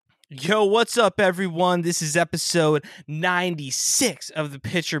Yo, what's up, everyone? This is episode 96 of the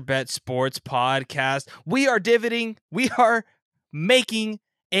Pitcher Bet Sports Podcast. We are divoting. We are making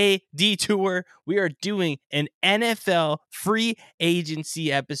a detour. We are doing an NFL free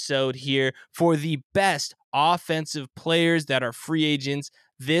agency episode here for the best offensive players that are free agents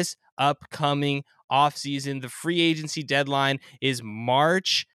this upcoming offseason. The free agency deadline is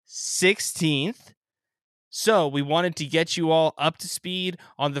March 16th. So we wanted to get you all up to speed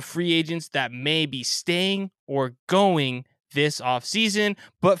on the free agents that may be staying or going this offseason.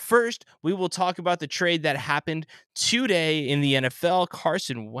 But first, we will talk about the trade that happened today in the NFL.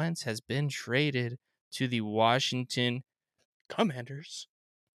 Carson Wentz has been traded to the Washington Commanders.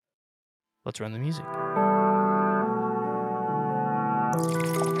 Let's run the music.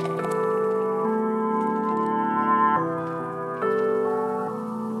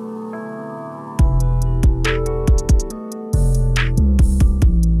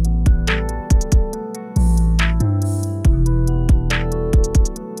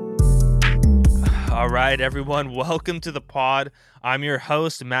 All right, everyone, welcome to the pod. I'm your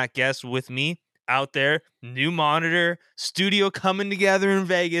host, Matt Guest. With me out there, new monitor, studio coming together in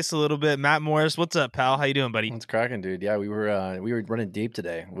Vegas a little bit. Matt Morris, what's up, pal? How you doing, buddy? What's cracking, dude? Yeah, we were running deep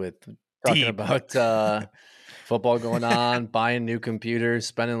today with talking about football going on, buying new computers,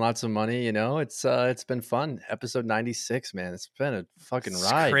 spending lots of money. It's been fun. Episode 96, man. It's been a fucking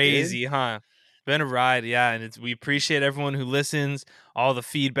ride. Crazy, dude. huh? Been a ride, yeah. And we appreciate everyone who listens, all the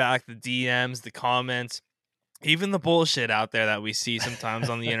feedback, the DMs, the comments, even the bullshit out there that we see sometimes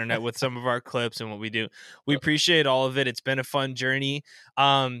on the internet with some of our clips and what we do. We appreciate all of it. It's been a fun journey.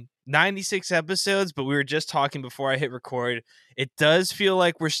 96 episodes, but we were just talking before I hit record. It does feel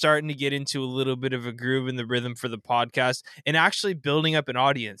like we're starting to get into a little bit of a groove in the rhythm for the podcast and actually building up an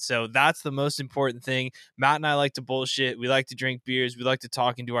audience. So that's the most important thing. Matt and I like to bullshit. We like to drink beers. We like to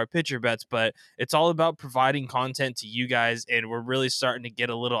talk and do our pitcher bets, but it's all about providing content to you guys. And we're really starting to get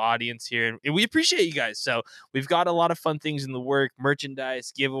a little audience here. And we appreciate you guys. So we've got a lot of fun things in the work,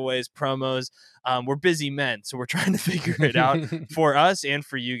 merchandise, giveaways, promos. We're busy men, so we're trying to figure it out for us and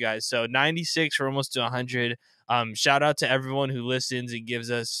for you guys. So 96, we're almost to 100. Shout out to everyone who listens and gives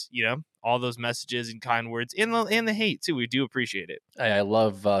us, all those messages and kind words and the hate too. We do appreciate it. I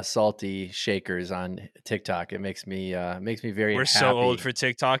love salty shakers on TikTok. It makes me very We're happy. so old for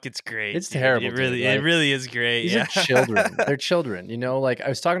TikTok. It's great. It's terrible. It really is great. These are children. They're children. Like I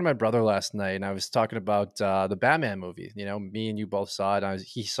was talking to my brother last night, and I was talking about the Batman movie. Me and you both saw it.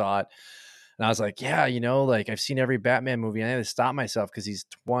 He saw it. And I was like, yeah, like I've seen every Batman movie. And I had to stop myself because he's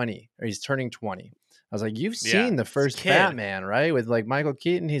 20 or he's turning 20. I was like, you've seen the first Batman, right? With like Michael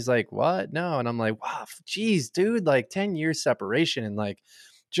Keaton. He's like, what? No. And I'm like, wow, geez, dude, like 10 years separation and like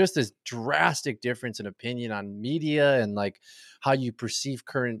just this drastic difference in opinion on media and like how you perceive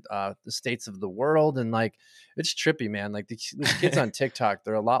current the states of the world. And like, it's trippy, man. Like these kids on TikTok,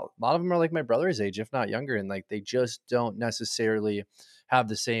 they're a lot of them are like my brother's age, if not younger. And like, they just don't necessarily have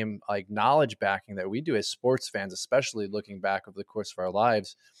the same like knowledge backing that we do as sports fans, especially looking back over the course of our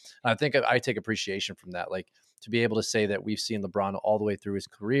lives. I think I take appreciation from that. Like to be able to say that we've seen LeBron all the way through his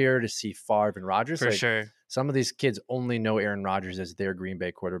career, to see Favre and Rodgers. For sure. Some of these kids only know Aaron Rodgers as their Green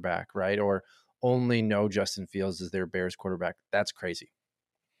Bay quarterback, right? Or only know Justin Fields as their Bears quarterback. That's crazy.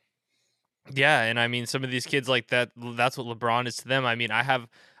 Yeah, and I mean, some of these kids like that's what LeBron is to them. I mean, I have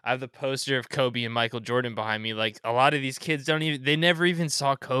the poster of Kobe and Michael Jordan behind me. Like a lot of these kids they never even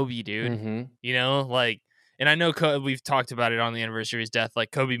saw Kobe, dude. Mm-hmm. Like, and I know we've talked about it on the anniversary of his death.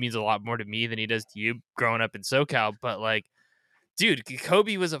 Like Kobe means a lot more to me than he does to you growing up in SoCal. But like, dude,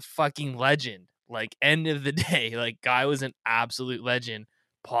 Kobe was a fucking legend. Like, end of the day, like, guy was an absolute legend.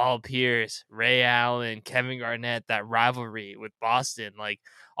 Paul Pierce, Ray Allen, Kevin Garnett, that rivalry with Boston, like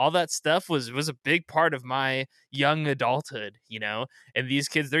all that stuff was a big part of my young adulthood, and these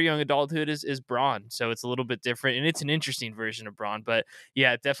kids, their young adulthood is Braun. So it's a little bit different and it's an interesting version of Braun, but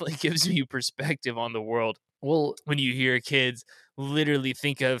yeah, it definitely gives you perspective on the world. Well, when you hear kids literally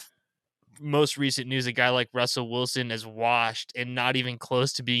think of most recent news, a guy like Russell Wilson is washed and not even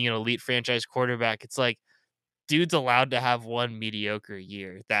close to being an elite franchise quarterback. It's like, dude's allowed to have one mediocre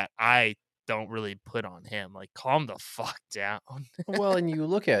year that I don't really put on him. Like, calm the fuck down. Well, and you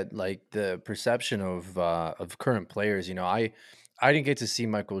look at like the perception of current players. I didn't get to see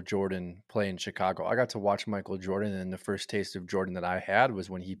Michael Jordan play in Chicago. I got to watch Michael Jordan, and the first taste of Jordan that I had was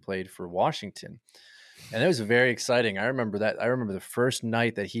when he played for Washington. And it was very exciting. I remember that. I remember the first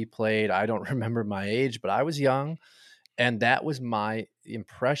night that he played. I don't remember my age, but I was young. And that was my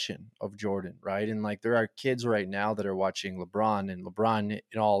impression of Jordan, right? And like there are kids right now that are watching LeBron, and LeBron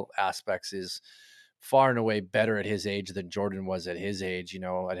in all aspects is far and away better at his age than Jordan was at his age.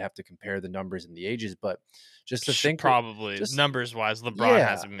 I'd have to compare the numbers and the ages, but just to think, Probably just numbers wise, LeBron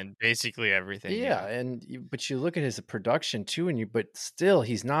has yeah, him in basically everything. yeah, Yeah. and but you look at his production too, but still,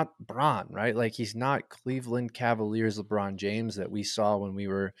 he's not Bron, right? Like he's not Cleveland Cavaliers LeBron James that we saw when we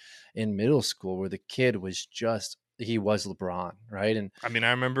were in middle school, where the kid was he was LeBron, right? And I mean,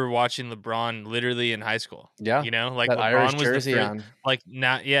 I remember watching LeBron literally in high school. yeah, Like that Irish LeBron was the jersey first. on. Like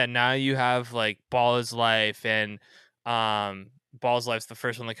now, yeah, now you have like Ball is Life and Ball's Life's the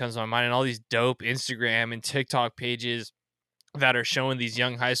first one that comes to my mind, and all these dope Instagram and TikTok pages that are showing these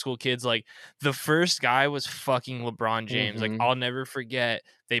young high school kids. Like the first guy was fucking LeBron James. Like Mm-hmm. I'll never forget.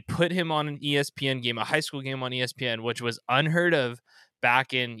 They put him on an ESPN game, a high school game on ESPN, which was unheard of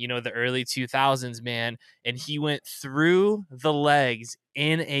back in the early 2000s, man. And he went through the legs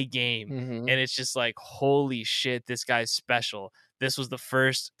in a game, Mm-hmm. and it's just like, holy shit, this guy's special. This was the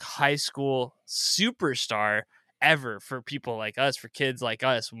first high school superstar ever for people like us, for kids like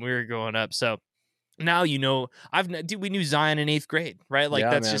us when we were growing up. So now we knew Zion in 8th grade, right? Like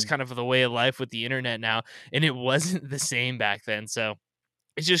Yeah, that's just man. kind of the way of life with the internet now, and it wasn't the same back then. So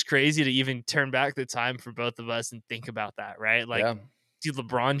it's just crazy to even turn back the time for both of us and think about that, right? Like, Yeah. dude,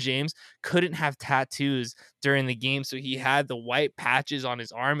 LeBron James couldn't have tattoos during the game, so he had the white patches on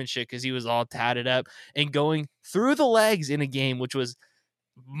his arm and shit because he was all tatted up and going through the legs in a game, which was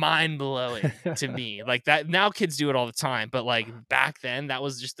mind blowing to me. Like that, now kids do it all the time, but like back then, that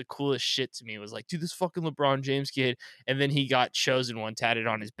was just the coolest shit to me. It was like, dude, this fucking LeBron James kid, and then he got chosen one tatted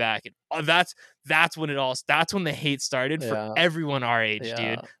on his back, and that's when that's when the hate started for Yeah. everyone our age,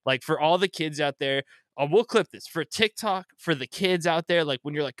 Yeah. dude. Like for all the kids out there. We'll clip this for TikTok for the kids out there. Like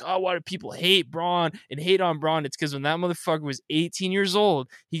when you're like, oh, why do people hate Braun and hate on Braun? It's because when that motherfucker was 18 years old,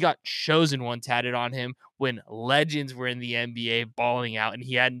 he got chosen one tatted on him when legends were in the NBA balling out and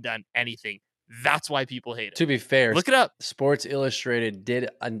he hadn't done anything. That's why people hate him. To be fair, Look it up. Sports Illustrated did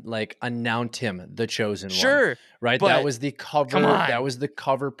announce him the chosen one. Sure, Right? but That was the cover. come on. That was the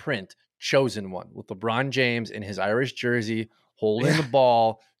cover print. Chosen one with LeBron James in his Irish jersey holding the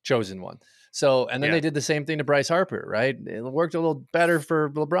ball. Chosen one. So, and then they did the same thing to Bryce Harper, right? It worked a little better for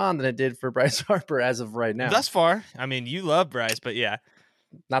LeBron than it did for Bryce Harper as of right now. Thus far, I mean, you love Bryce, but yeah,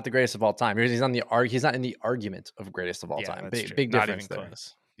 not the greatest of all time. He's not in the argument of greatest of all time. Big not difference even there.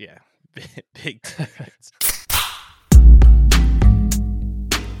 close. Yeah, big difference.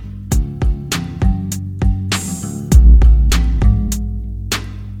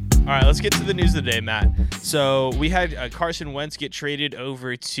 All right, let's get to the news of the day, Matt. So we had Carson Wentz get traded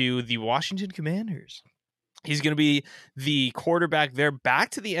over to the Washington Commanders. He's going to be the quarterback there,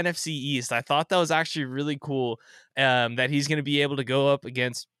 back to the NFC East. I thought that was actually really cool, that he's going to be able to go up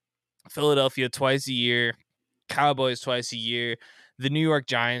against Philadelphia twice a year, Cowboys twice a year, the New York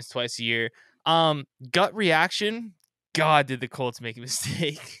Giants twice a year. Gut reaction, God, did the Colts make a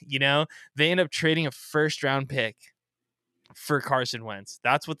mistake? They end up trading a first-round pick for Carson Wentz.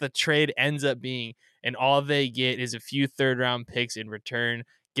 That's what the trade ends up being, and all they get is a few third-round picks in return.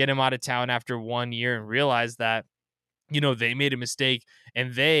 Get him out of town after 1 year and realize that, they made a mistake,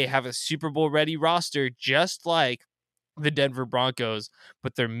 and they have a Super Bowl ready roster just like the Denver Broncos,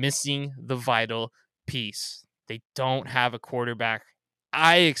 but they're missing the vital piece. They don't have a quarterback.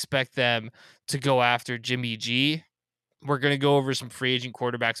 I expect them to go after Jimmy G. We're going to go over some free agent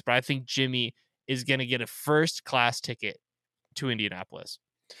quarterbacks, but I think Jimmy is going to get a first-class ticket to Indianapolis.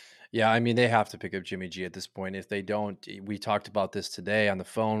 Yeah, I mean, they have to pick up Jimmy G at this point. If they don't, we talked about this today on the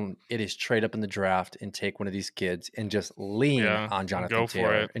phone. It is trade up in the draft and take one of these kids and just lean on Jonathan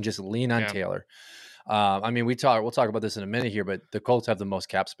Taylor and just lean on Taylor. I mean, we'll talk about this in a minute here, but the Colts have the most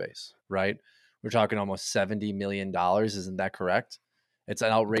cap space, right? We're talking almost $70 million. Isn't that correct? It's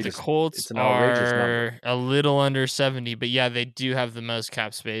an outrageous. The Colts it's an outrageous number. A little under 70, but yeah, they do have the most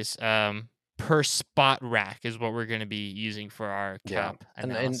cap space. Per spot rack is what we're going to be using for our cap.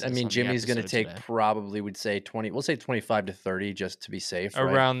 And I mean, Jimmy's going to take probably, we'd say 25 to 30 just to be safe.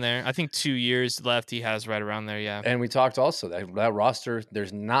 Around there. I think 2 years left he has right around there, yeah. And we talked also that roster,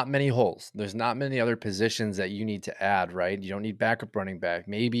 there's not many holes. There's not many other positions that you need to add, right? You don't need backup running back.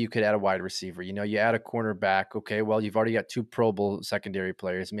 Maybe you could add a wide receiver. You add a cornerback. Okay, well, you've already got 2 Pro Bowl secondary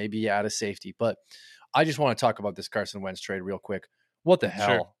players. Maybe you add a safety. But I just want to talk about this Carson Wentz trade real quick. What the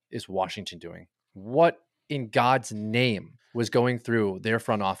hell is Washington doing? What in God's name was going through their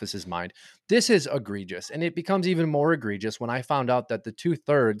front office's mind? This is egregious. And it becomes even more egregious when I found out that the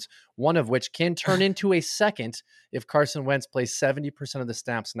 2/3, one of which can turn into a second if Carson Wentz plays 70% of the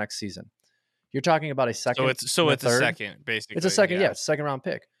snaps next season. You're talking about a second. So it's a second, basically. It's a second, it's a second round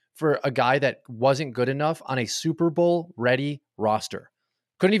pick for a guy that wasn't good enough on a Super Bowl ready roster.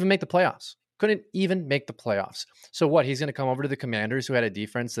 Couldn't even make the playoffs. couldn't even make the playoffs. So what? He's going to come over to the Commanders, who had a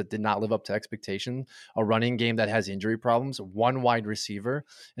defense that did not live up to expectation, a running game that has injury problems, one wide receiver,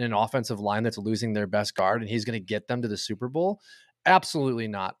 and an offensive line that's losing their best guard, and he's going to get them to the Super Bowl? Absolutely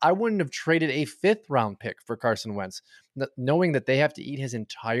not. I wouldn't have traded a 5th round pick for Carson Wentz, knowing that they have to eat his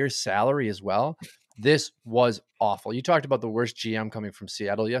entire salary as well. This was awful. You talked about the worst GM coming from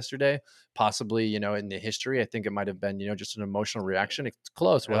Seattle yesterday, possibly, in the history. I think it might have been, just an emotional reaction. It's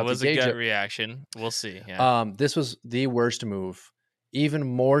close. It was a gut reaction. We'll see. Yeah. This was the worst move, even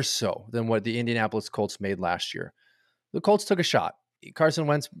more so than what the Indianapolis Colts made last year. The Colts took a shot. Carson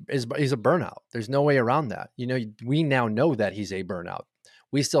Wentz he's a burnout. There's no way around that. We now know that he's a burnout.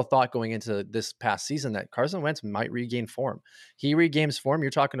 We still thought going into this past season that Carson Wentz might regain form. He regains form. You're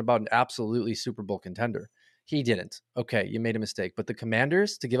talking about an absolutely Super Bowl contender. He didn't. Okay, you made a mistake. But the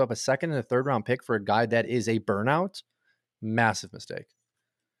Commanders, to give up a 2nd and a 3rd round pick for a guy that is a burnout, massive mistake.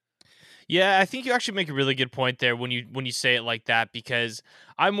 Yeah, I think you actually make a really good point there when you say it like that, because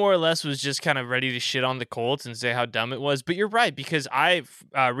I more or less was just kind of ready to shit on the Colts and say how dumb it was. But you're right, because I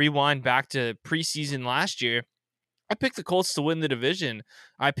rewind back to preseason last year. I picked the Colts to win the division.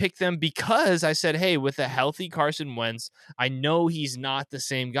 I picked them because I said, hey, with a healthy Carson Wentz, I know he's not the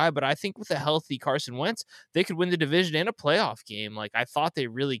same guy, but I think with a healthy Carson Wentz, they could win the division and a playoff game. Like, I thought they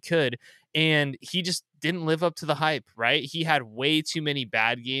really could. And he just didn't live up to the hype, right? He had way too many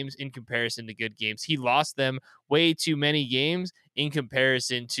bad games in comparison to good games. He lost them way too many games in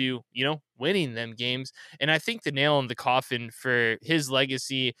comparison to, winning them games. And I think the nail in the coffin for his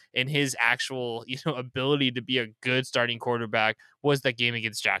legacy and his actual, ability to be a good starting quarterback was that game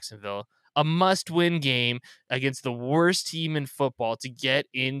against Jacksonville. A must-win game against the worst team in football to get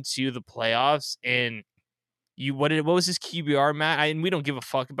into the playoffs. And what was his QBR, Matt? And we don't give a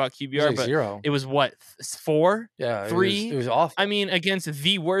fuck about QBR, but 0. It was what, 4? Yeah, 3? It was awful. I mean, against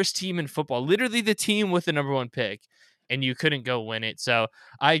the worst team in football, literally the team with the number 1 pick, and you couldn't go win it. So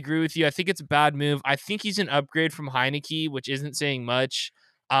I agree with you. I think it's a bad move. I think he's an upgrade from Heineke, which isn't saying much.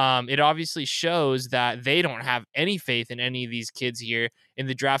 It obviously shows that they don't have any faith in any of these kids here in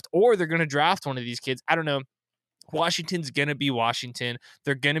the draft, or they're going to draft one of these kids. I don't know. Washington's going to be Washington.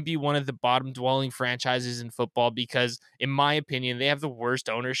 They're going to be one of the bottom dwelling franchises in football because, in my opinion, they have the worst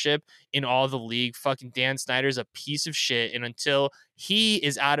ownership in all the league. Fucking Dan Snyder's a piece of shit. And until he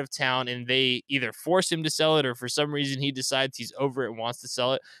is out of town and they either force him to sell it or for some reason he decides he's over it and wants to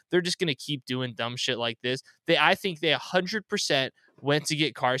sell it, they're just going to keep doing dumb shit like this. I think they 100% went to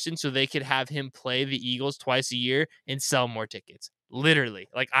get Carson so they could have him play the Eagles twice a year and sell more tickets. Literally.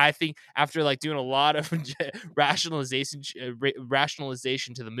 Like, I think after doing a lot of rationalization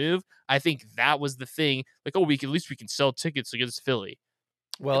to the move, I think that was the thing. Like, oh, at least we can sell tickets against Philly.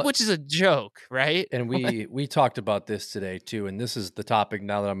 Well, which is a joke, right? And we talked about this today too, and this is the topic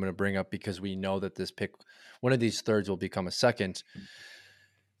now that I'm going to bring up because we know that this pick, one of these thirds, will become a second.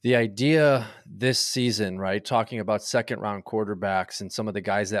 The idea this season, right, talking about 2nd round quarterbacks and some of the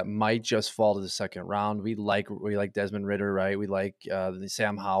guys that might just fall to the 2nd round. We like Desmond Ridder, right? We like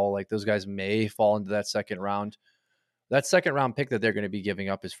Sam Howell. Like, those guys may fall into that 2nd round. That 2nd round pick that they're going to be giving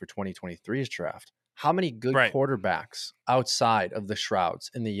up is for 2023's draft. How many good quarterbacks outside of the Shrouds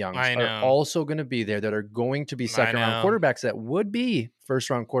and the Youngs are also going to be there that are going to be 2nd round quarterbacks that would be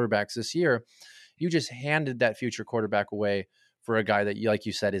 1st round quarterbacks this year? You just handed that future quarterback away for a guy that, like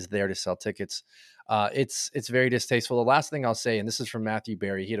you said, is there to sell tickets. It's very distasteful. The last thing I'll say, and this is from Matthew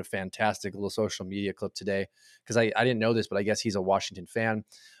Berry, he had a fantastic little social media clip today because I didn't know this, but I guess he's a Washington fan.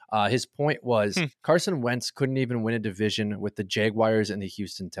 His point was Carson Wentz couldn't even win a division with the Jaguars and the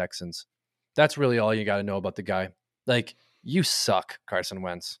Houston Texans. That's really all you got to know about the guy. Like, you suck, Carson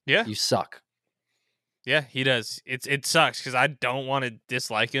Wentz. Yeah. You suck. Yeah, he does. It sucks because I don't want to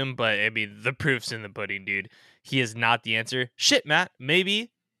dislike him, but I mean, the proof's in the pudding, dude. He is not the answer. Shit, Matt.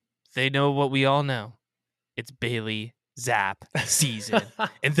 Maybe they know what we all know. It's Bailey Zapp season,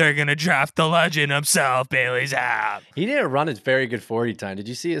 and they're gonna draft the legend himself, Bailey Zapp. He didn't run a very good 40 time. Did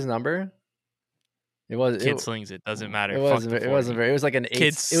you see his number? Kid slings it. Doesn't matter. It wasn't very. It was like an 8.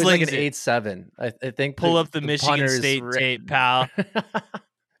 It was like an 8-7. I think. Pull up the Michigan State tape, pal.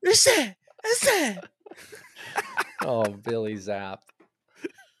 Listen. Oh, Billy Zapp.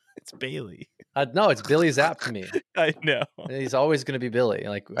 It's Bailey. No, it's Billy Zapp to me. I know. He's always going to be Billy.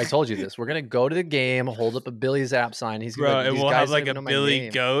 Like, I told you this. We're going to go to the game, hold up a Billy Zapp sign. He's going and we'll have like a Billy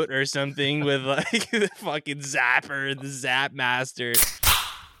Goat or something with like the fucking Zapper, the Zap Master.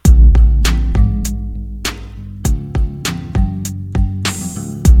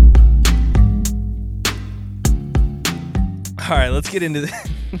 All right, let's get into this.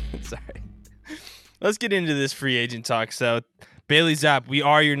 Sorry. Let's get into this free agent talk. So Bailey Zapp, we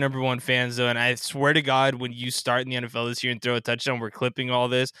are your number one fans, though, and I swear to God, when you start in the NFL this year and throw a touchdown, we're clipping all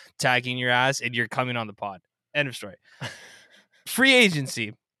this, tagging your ass, and you're coming on the pod. End of story. Free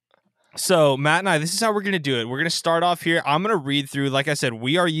agency. So, Matt and I, this is how we're going to do it. We're going to start off here. I'm going to read through, like I said,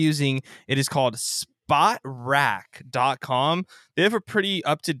 we are using, it is called spotrac.com. They have a pretty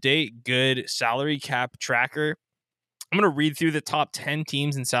up-to-date, good salary cap tracker. I'm going to read through the top 10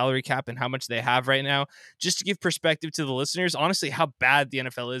 teams in salary cap and how much they have right now, just to give perspective to the listeners, honestly, how bad the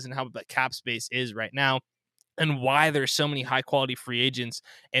NFL is and how the cap space is right now, and why there's so many high-quality free agents,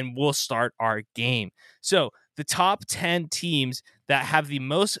 and we'll start our game. So, the top 10 teams that have the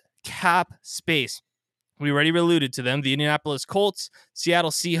most cap space. We already alluded to them: the Indianapolis Colts,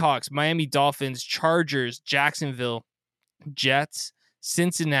 Seattle Seahawks, Miami Dolphins, Chargers, Jacksonville, Jets,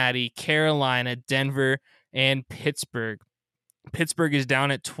 Cincinnati, Carolina, Denver, and Pittsburgh. Pittsburgh is down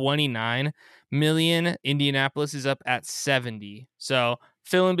at 29 million. Indianapolis is up at 70. So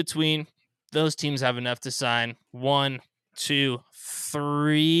fill in between. Those teams have enough to sign 1, 2,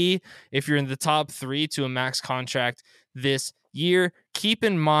 3. If you're in the top 3 to a max contract this year. Keep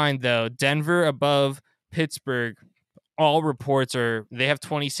in mind, though, Denver above Pittsburgh, all reports are they have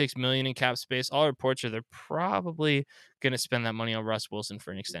 26 million in cap space. All reports are they're probably going to spend that money on Russ Wilson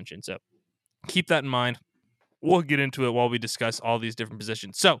for an extension. So keep that in mind. We'll get into it while we discuss all these different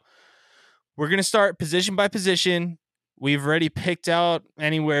positions. So we're going to start position by position. We've already picked out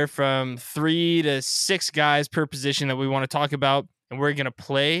anywhere from 3 to 6 guys per position that we want to talk about, and we're going to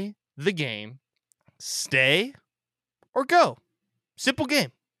play the game. Stay or go. Simple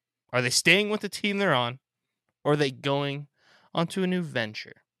game. Are they staying with the team they're on, or are they going onto a new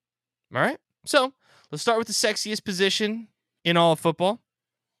venture? All right. So let's start with the sexiest position in all of football.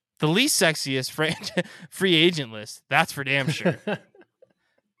 The least sexiest free agent list. That's for damn sure.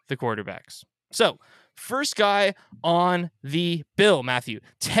 The quarterbacks. So first guy on the bill, Matthew.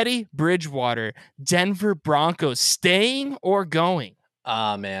 Teddy Bridgewater, Denver Broncos. Staying or going?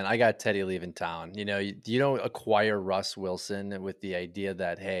 Man, I got Teddy leaving town. You don't acquire Russ Wilson with the idea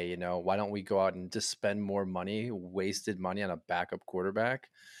that, hey, why don't we go out and just spend more money, wasted money on a backup quarterback?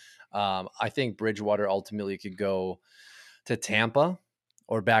 I think Bridgewater ultimately could go to Tampa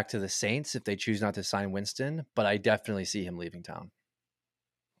or back to the Saints if they choose not to sign Winston, but I definitely see him leaving town.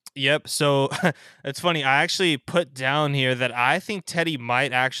 Yep. So it's funny. I actually put down here that I think Teddy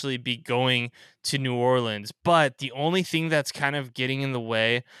might actually be going to New Orleans, but the only thing that's kind of getting in the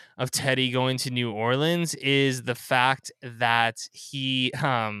way of Teddy going to New Orleans is the fact that he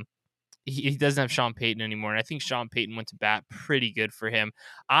doesn't have Sean Payton anymore. And I think Sean Payton went to bat pretty good for him.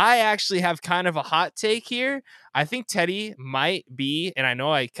 I actually have kind of a hot take here. I think Teddy might be, and I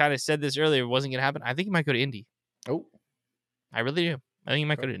know I kind of said this earlier, it wasn't going to happen. I think he might go to Indy. Oh, I really do. I think he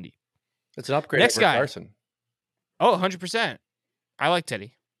might go to Indy. It's an upgrade. Next over guy. Carson. Oh, 100%. I like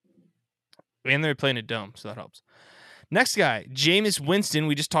Teddy. And they're playing a dome, so that helps. Next guy, Jameis Winston.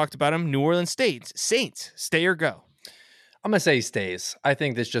 We just talked about him. New Orleans Saints. Stay or go? I'm going to say he stays. I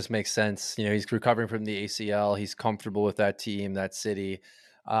think this just makes sense. He's recovering from the ACL. He's comfortable with that team, that city.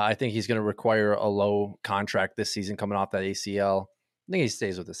 I think he's going to require a low contract this season coming off that ACL. I think he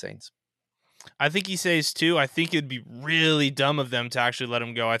stays with the Saints. I think he stays too. I think it'd be really dumb of them to actually let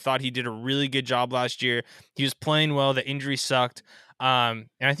him go. I thought he did a really good job last year. He was playing well. The injury sucked. And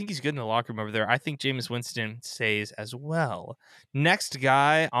I think he's good in the locker room over there. I think Jameis Winston stays as well. Next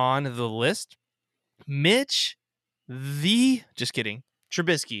guy on the list, Trubisky.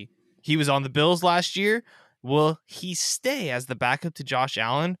 He was on the Bills last year. Will he stay as the backup to Josh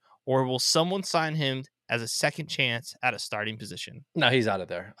Allen, or will someone sign him as a second chance at a starting position? No, he's out of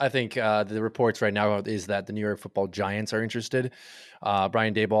there. I think the reports right now is that the New York Football Giants are interested.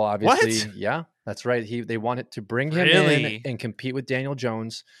 Brian Daboll, obviously. What? Yeah, that's right. They wanted to bring him Really? in and compete with Daniel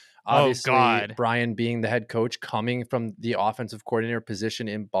Jones. Obviously, Oh, God. Brian being the head coach, coming from the offensive coordinator position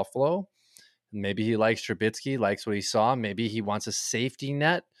in Buffalo. Maybe he likes Trubisky, likes what he saw. Maybe he wants a safety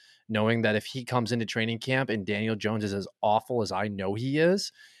net, knowing that if he comes into training camp and Daniel Jones is as awful as I know he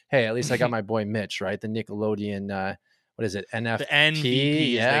is, hey, at least I got my boy Mitch, right? The Nickelodeon, what is it? NFT? The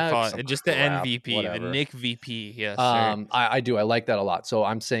MVP, yeah, as they call it. Just the crap, MVP, whatever. the Nick VP. Yes, sir. I do. I like that a lot. So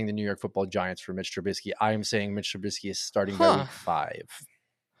I'm saying the New York Football Giants for Mitch Trubisky. I am saying Mitch Trubisky is starting by week 5.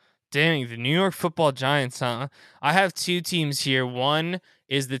 Dang, the New York Football Giants, huh? I have 2 teams here. One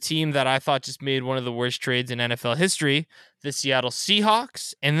is the team that I thought just made one of the worst trades in NFL history, the Seattle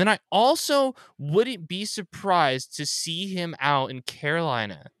Seahawks. And then I also wouldn't be surprised to see him out in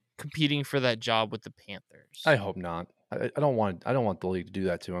Carolina competing for that job with the Panthers. I hope not. I don't want the league to do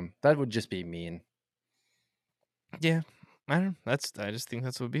that to him. That would just be mean. Yeah, I don't know. I just think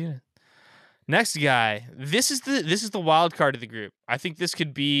that's what would be it. Next guy. This is the wild card of the group. I think this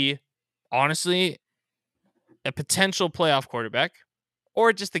could be, honestly, a potential playoff quarterback,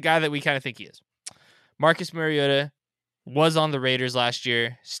 or just the guy that we kind of think he is. Marcus Mariota was on the Raiders last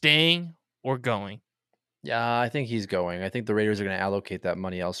year, staying or going. Yeah, I think he's going. I think the Raiders are going to allocate that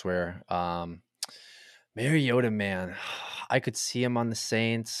money elsewhere. Mariota, man, I could see him on the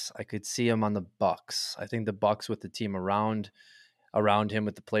Saints. I could see him on the Bucks. I think the Bucks with the team around him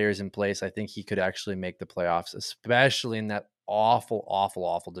with the players in place, I think he could actually make the playoffs, especially in that awful, awful,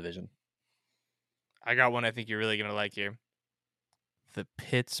 awful division. I got one I think you're really going to like here. The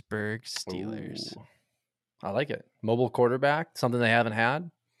Pittsburgh Steelers. Ooh, I like it. Mobile quarterback, something they haven't had.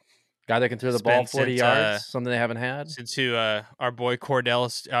 Guy that can throw the ball 40 yards, something they haven't had. Since our boy Cordell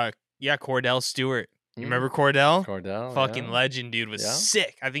Stewart. You remember Cordell? Cordell, fucking legend, dude, was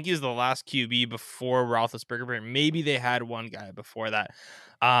sick. I think he was the last QB before Roethlisberger. Maybe they had one guy before that.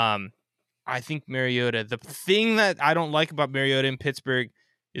 I think Mariota. The thing that I don't like about Mariota in Pittsburgh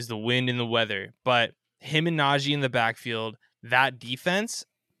is the wind and the weather. But him and Najee in the backfield, that defense,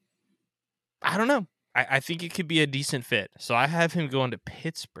 I don't know. I think it could be a decent fit. So I have him going to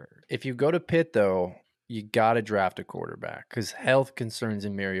Pittsburgh. If you go to Pitt, though, you got to draft a quarterback because health concerns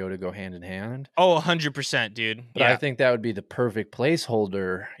in Mariota go hand in hand. Oh, 100%, dude. But I think that would be the perfect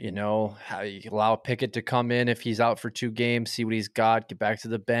placeholder. You know, how you allow Pickett to come in if he's out for 2 games, see what he's got, get back to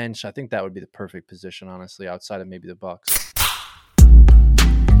the bench. I think that would be the perfect position, honestly, outside of maybe the Bucks.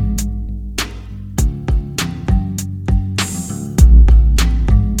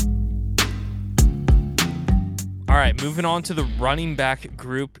 All right, moving on to the running back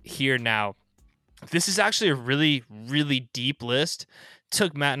group here now. This is actually a really, really deep list.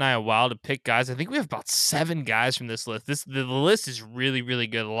 Took Matt and I a while to pick guys. I think we have about 7 guys from this list. The list is really, really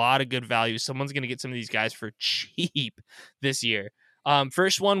good. A lot of good value. Someone's going to get some of these guys for cheap this year.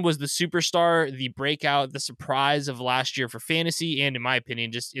 First one was the superstar, the breakout, the surprise of last year for fantasy, and in my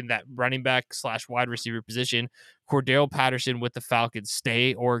opinion, just in that running back / wide receiver position, Cordarrelle Patterson with the Falcons.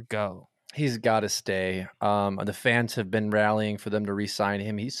 Stay or go? He's got to stay. The fans have been rallying for them to re-sign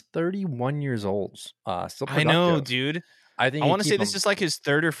him. He's 31 years old. Still productive. I know, dude. I want to say this is like his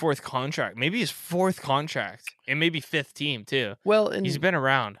 3rd or 4th contract, maybe his 4th contract, and maybe 5th team too. Well, and he's been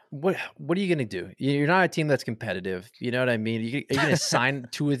around. What are you going to do? You're not a team that's competitive. You know what I mean? Are you going to sign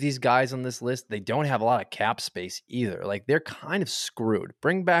 2 of these guys on this list? They don't have a lot of cap space either. Like, they're kind of screwed.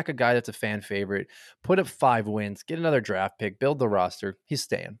 Bring back a guy that's a fan favorite, put up 5 wins, get another draft pick, build the roster. He's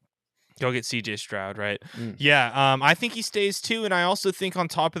staying. Go get CJ Stroud, right? Yeah, I think he stays too, and I also think on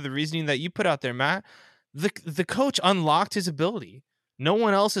top of the reasoning that you put out there, Matt, the coach unlocked his ability. No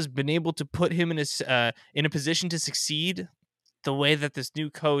one else has been able to put him in a position to succeed the way that this new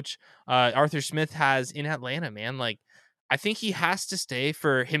coach, Arthur Smith, has in Atlanta, man. Like, I think he has to stay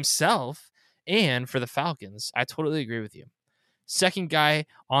for himself and for the Falcons. I totally agree with you. Second guy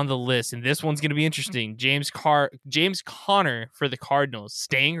on the list, and this one's going to be interesting. James Conner for the Cardinals.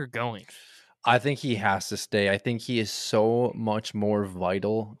 Staying or going? I think he has to stay. I think he is so much more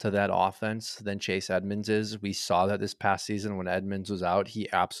vital to that offense than Chase Edmonds is. We saw that this past season when Edmonds was out. He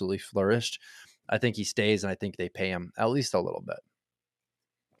absolutely flourished. I think he stays, and I think they pay him at least a little bit.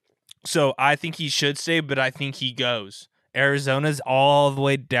 So I think he should stay, but I think he goes. Arizona's all the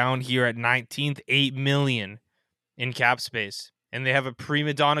way down here at 19th, $8 million in cap space. And they have a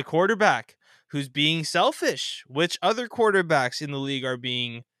prima donna quarterback who's being selfish, which other quarterbacks in the league are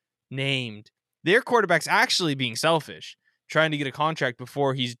being named. Their quarterback's actually being selfish, trying to get a contract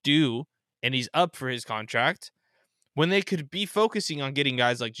before he's due and he's up for his contract, when they could be focusing on getting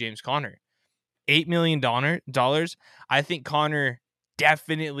guys like James Conner. $8 million. I think Conner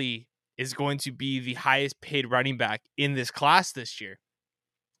definitely is going to be the highest paid running back in this class this year.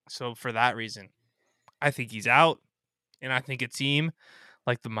 So for that reason, I think he's out. And I think a team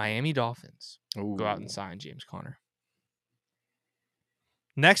like the Miami Dolphins go out and sign James Conner.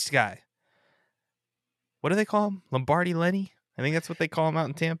 Next guy. What do they call him? Lombardi Lenny? I think that's what they call him out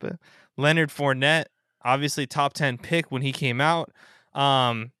in Tampa. Leonard Fournette, obviously top 10 pick when he came out.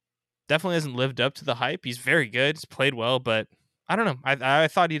 Definitely hasn't lived up to the hype. He's very good. He's played well, but I don't know. I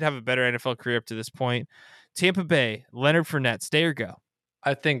thought he'd have a better NFL career up to this point. Tampa Bay, Leonard Fournette, stay or go?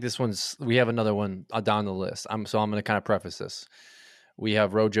 I think we have another one down the list. I'm going to kind of preface this. We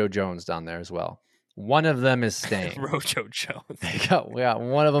have Rojo Jones down there as well. One of them is staying. Rojo Jones. We got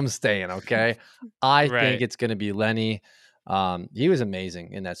one of them staying, okay? I think it's going to be Lenny. He was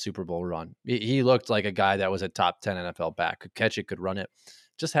amazing in that Super Bowl run. He looked like a guy that was a top 10 NFL back. Could catch it, could run it.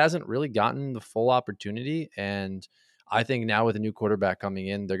 Just hasn't really gotten the full opportunity. And I think now with a new quarterback coming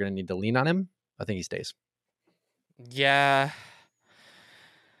in, they're going to need to lean on him. I think he stays. Yeah.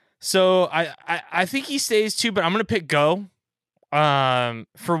 So I think he stays too, but I'm gonna pick Go.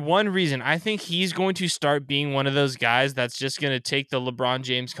 For one reason, I think he's going to start being one of those guys that's just going to take the LeBron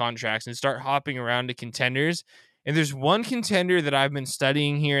James contracts and start hopping around to contenders. And there's one contender that I've been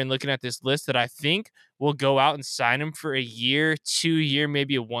studying here and looking at this list that I think will go out and sign him for a year, 2 year,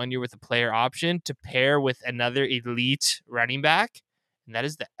 maybe a 1 year with a player option to pair with another elite running back. And that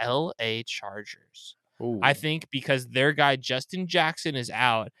is the LA Chargers. Ooh. I think because their guy Justin Jackson is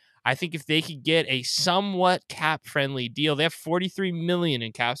out, I think if they could get a somewhat cap friendly deal, they have 43 million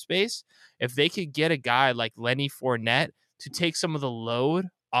in cap space. If they could get a guy like Lenny Fournette to take some of the load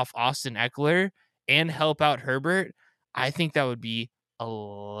off Austin Eckler and help out Herbert, I think that would be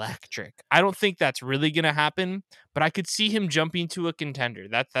electric. I don't think that's really going to happen, but I could see him jumping to a contender.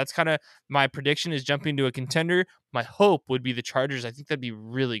 That's kind of my prediction, is jumping to a contender. My hope would be the Chargers. I think that'd be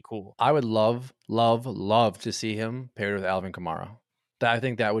really cool. I would love to see him paired with Alvin Kamara. I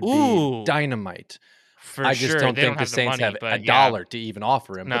think that would be Ooh, dynamite. for I just sure. don't They think don't the have the Saints money, have a but yeah. dollar to even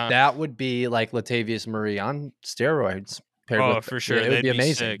offer him. But No. that would be like Latavius Murray on steroids paired Oh, with. for sure. It would They'd be be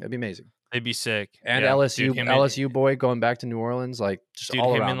amazing. sick. It'd be amazing. They'd be sick. And Yeah, LSU dude, him LSU boy going back to New Orleans, like just dude,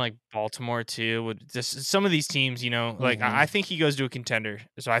 all him around. in like Baltimore too. Would just some of these teams, you know, like Mhm. I think he goes to a contender,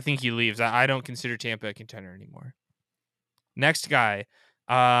 so I think he leaves. I don't consider Tampa a contender anymore. Next guy,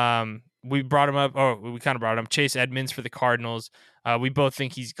 we brought him up. Oh, we kind of brought him. Chase Edmonds for the Cardinals. We both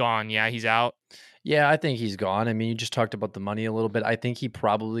think he's gone. Yeah, he's out. Yeah, I think he's gone. I mean, you just talked about the money a little bit. I think he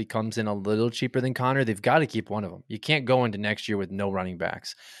probably comes in a little cheaper than Connor. They've got to keep one of them. You can't go into next year with no running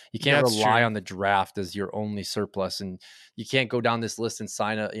backs. You can't That's rely true. on the draft as your only surplus, and you can't go down this list and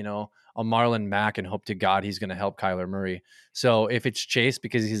sign a Marlon Mack and hope to God he's going to help Kyler Murray. So if it's Chase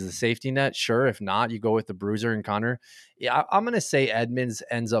because he's the safety net, sure. If not, you go with the bruiser and Connor. Yeah, I'm going to say Edmonds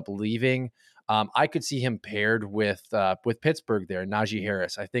ends up leaving. I could see him paired with Pittsburgh there, Najee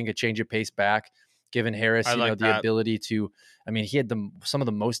Harris. I think a change of pace back. Given Harris, I like the that. ability to, I mean, he had some of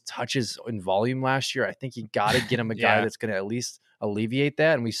the most touches in volume last year. I think you got to get him a guy Yeah. that's going to at least alleviate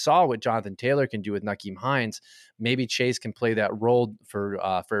that. And we saw what Jonathan Taylor can do with Nakeem Hines. Maybe Chase can play that role for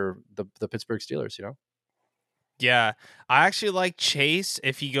the Pittsburgh Steelers. You know, Yeah, I actually like Chase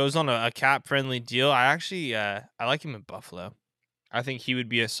if he goes on a cap friendly deal. I actually I like him in Buffalo. I think he would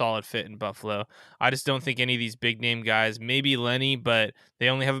be a solid fit in Buffalo. I just don't think any of these big name guys, maybe Lenny, but they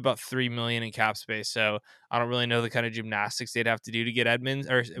only have about 3 million in cap space. So I don't really know the kind of gymnastics they'd have to do to get Edmonds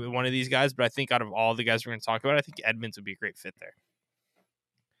or one of these guys. But I think out of all the guys we're going to talk about, I think Edmonds would be a great fit there.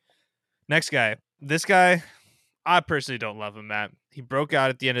 Next guy. This guy, I personally don't love him, Matt. He broke out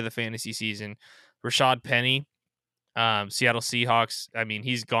at the end of the fantasy season. Rashad Penny, Seattle Seahawks. I mean,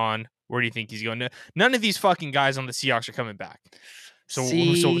 he's gone. Where do you think he's going? None of these fucking guys on the Seahawks are coming back. So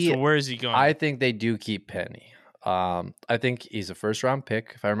where is he going? I think they do keep Penny. I think he's a first round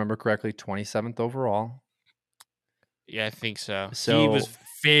pick, if I remember correctly, 27th overall. Yeah, I think so. He So- was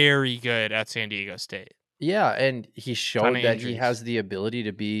very good at San Diego State. Yeah, and he showed Ton of that he injuries. has the ability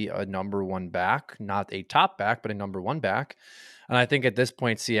to be a number one back, not a top back, but a number one back. And I think at this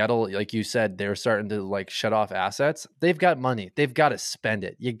point, Seattle, like you said, they're starting to like shut off assets. They've got money. They've got to spend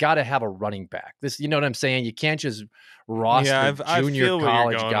it. You got to have a running back. You know what I'm saying? You can't just roster I junior feel what you're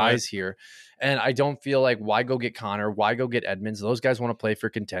college going guys with. here. And I don't feel like why go get Connor? Why go get Edmonds? Those guys want to play for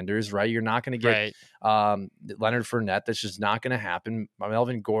contenders, right? You're not going to get Right. Leonard Fournette. That's just not going to happen.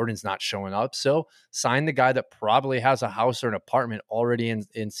 Melvin Gordon's not showing up. So sign the guy that probably has a house or an apartment already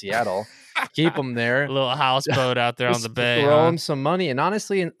in Seattle. Keep him there. A little houseboat out there on Just the bay. throw Huh? him some money and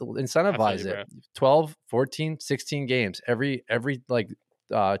honestly incentivize you, it. 12, 14, 16 games. Every like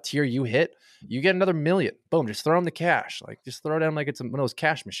tier you hit, you get another million. Boom, just throw him the cash. Like just throw it down like it's one of those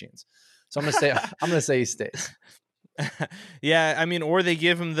cash machines. So I'm gonna say he stays. Yeah, I mean, or they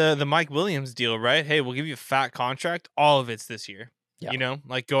give him the Mike Williams deal, right? Hey, we'll give you a fat contract. All of it's this year. Yeah. You know,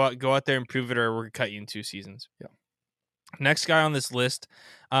 like go out there and prove it, or we're gonna cut you in 2 seasons. Yeah. Next guy on this list,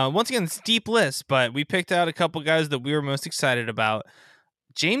 once again, it's a deep list, but we picked out a couple guys that we were most excited about.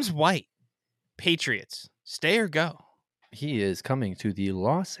 James White, Patriots, stay or go? He is coming to the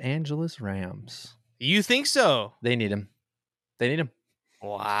Los Angeles Rams. You think so? They need him.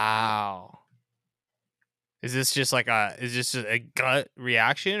 Wow. Is this just like a gut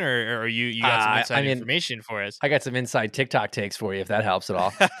reaction, or you got some inside information for us? I got some inside TikTok takes for you if that helps at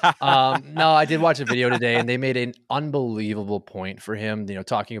all. No, I did watch a video today, and they made an unbelievable point for him. You know,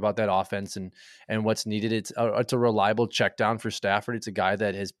 talking about that offense and what's needed. It's a reliable check down for Stafford. It's a guy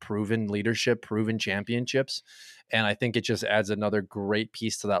that has proven leadership, proven championships, And I think it just adds another great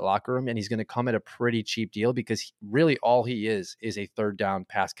piece to that locker room. And he's going to come at a pretty cheap deal because really all he is a third down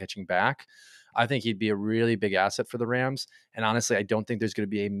pass catching back. I think he'd be a really big asset for the Rams. And honestly, I don't think there's going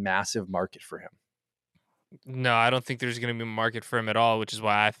to be a massive market for him. No, I don't think there's going to be a market for him at all, which is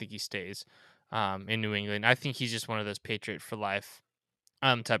why I think he stays in New England. I think he's just one of those Patriot for life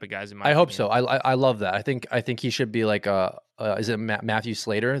type of guys. In my I hope opinion. so. I love that. I think he should be like is it Matthew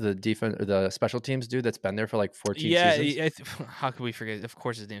Slater, the defense, the special teams dude that's been there for like 14 Yeah, seasons? how could we forget? Of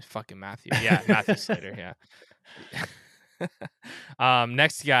course, his name's fucking Matthew. Yeah, Matthew Slater. Yeah.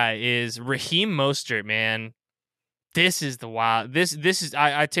 Next guy is Raheem Mostert. Man, this is the wild. This is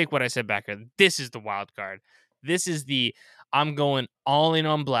I take what I said back here. This is the wild card. This is the I'm going all in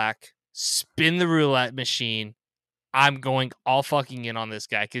on black. Spin the roulette machine. I'm going all fucking in on this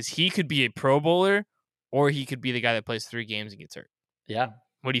guy because he could be a Pro Bowler or he could be the guy that plays 3 games and gets hurt. Yeah.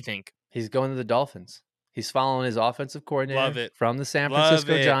 What do you think? He's going to the Dolphins. He's following his offensive coordinator Love it. from the San Love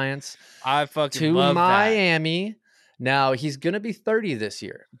Francisco it. Giants I fucking to love Miami. Now he's going to be 30 this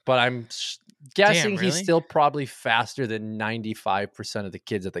year, but I'm guessing really? he's still probably faster than 95% of the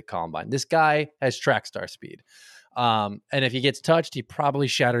kids at the combine. This guy has track star speed. And if he gets touched, he probably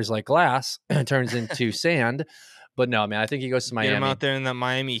shatters like glass and turns into sand. But no, man, I think he goes to Miami. Get him out there in that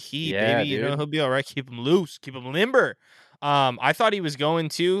Miami Heat, Yeah, baby. You know, dude. he'll be all right. Keep him loose. Keep him limber. I thought he was going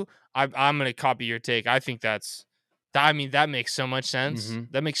to. I'm going to copy your take. I think that makes so much sense.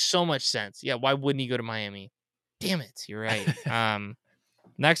 Mhm. That makes so much sense. Yeah, why wouldn't he go to Miami? Damn it, you're right.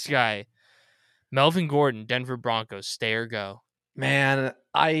 Next guy, Melvin Gordon, Denver Broncos. Stay or go? Man,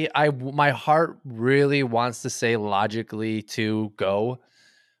 my heart really wants to say logically to go,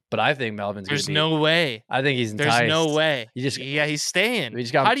 but I think Melvin's going to be. There's no way. I think he's enticed. There's no way. He's staying. We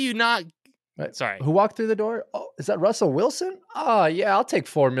just got. How do you not? Right. Sorry. Who walked through the door? Oh, is that Russell Wilson? Oh, yeah, I'll take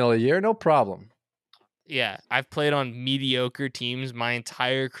 $4 million a year, no problem. Yeah, I've played on mediocre teams my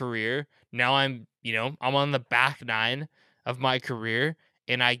entire career. Now I'm on the back 9 of my career,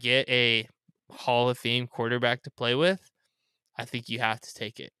 and I get a Hall of Fame quarterback to play with. I think you have to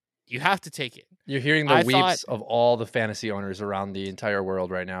take it. You have to take it. You're hearing the weeps of all the fantasy owners around the entire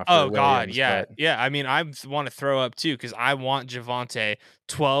world right now. Oh, God, yeah. Yeah, I mean, I want to throw up, too, because I want Javonte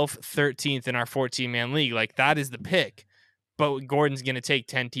 12th, 13th in our 14-man league. Like, that is the pick. But Gordon's going to take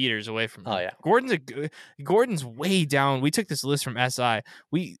 10 teeters away from him. Oh, yeah. Gordon's way down. We took this list from SI.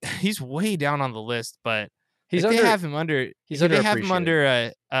 He's way down on the list, but they have him under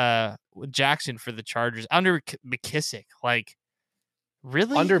Jackson for the Chargers, under McKissick. Like,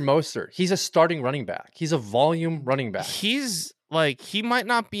 really? Under Mostert. He's a starting running back. He's a volume running back. He's like, he might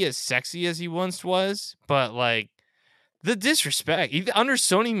not be as sexy as he once was, but like the disrespect under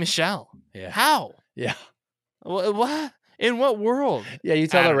Sony Michel. Yeah. How? Yeah. What? In what world? Yeah, you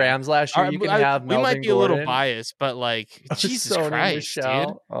tell the Rams last year you can have Melvin We might be Gordon. a little biased, but like, Jesus Christ,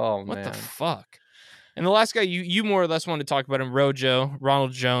 dude. Oh, man. What the fuck? And the last guy you more or less wanted to talk about him, Rojo,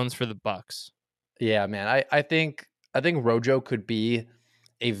 Ronald Jones for the Bucks. Yeah, man. I think Rojo could be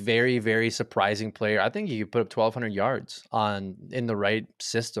a very, very surprising player. I think he could put up 1,200 yards in the right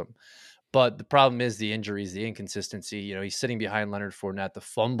system. But the problem is the injuries, the inconsistency. You know, he's sitting behind Leonard Fournette, the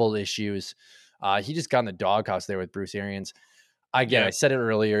fumble issues. He just got in the doghouse there with Bruce Arians. Again, I said it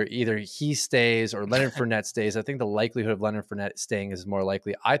earlier, either he stays or Leonard Fournette stays. I think the likelihood of Leonard Fournette staying is more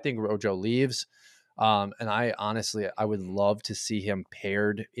likely. I think Rojo leaves. And I honestly would love to see him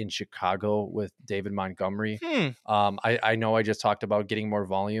paired in Chicago with David Montgomery. I know I just talked about getting more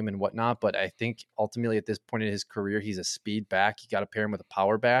volume and whatnot, but I think ultimately at this point in his career, he's a speed back. You got to pair him with a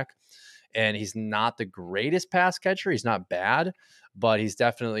power back. And he's not the greatest pass catcher. He's not bad, but he's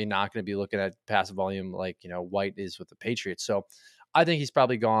definitely not going to be looking at pass volume like, White is with the Patriots. So I think he's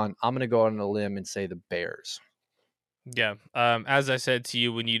probably gone. I'm going to go on a limb and say the Bears. Yeah. As I said to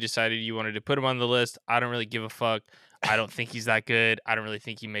you when you decided you wanted to put him on the list, I don't really give a fuck. I don't think he's that good. I don't really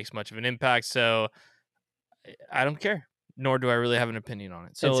think he makes much of an impact. So I don't care. Nor do I really have an opinion on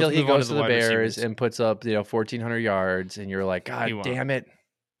it. So until he goes to the Bears and puts up, 1,400 yards, and you're like, God damn it.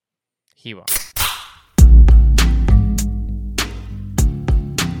 He won't.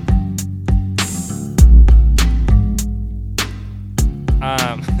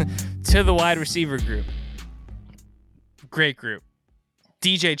 To the wide receiver group. Great group.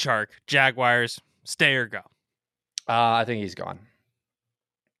 DJ Chark, Jaguars, stay or go? I think he's gone.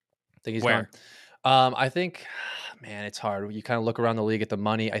 Gone. I think, man, it's hard. You kind of look around the league at the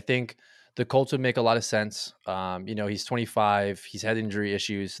money. I think the Colts would make a lot of sense. He's 25. He's had injury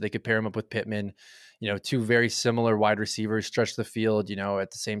issues. They could pair him up with Pittman. Two very similar wide receivers, stretch the field,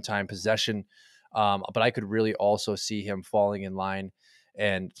 at the same time, possession. But I could really also see him falling in line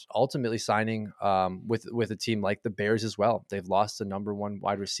and ultimately signing with a team like the Bears as well. They've lost the number one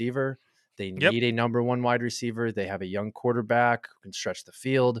wide receiver. They Yep. need a number one wide receiver. They have a young quarterback who can stretch the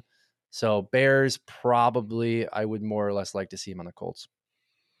field. So Bears, probably, I would more or less like to see him on the Colts.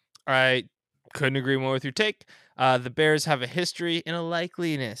 I couldn't agree more with your take. The Bears have a history and a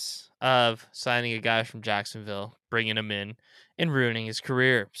likeliness of signing a guy from Jacksonville, bringing him in, and ruining his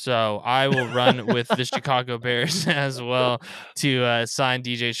career. So I will run with the Chicago Bears as well to sign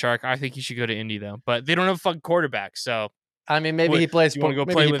DJ Shark. I think he should go to Indy though, but they don't have a fucking quarterback. So I mean, maybe what, he plays. you want to go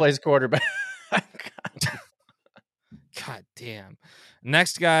Maybe play he with? plays quarterback. God damn.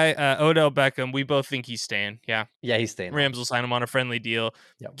 Next guy, Odell Beckham. We both think he's staying. Yeah. Yeah, he's staying. Rams will sign him on a friendly deal,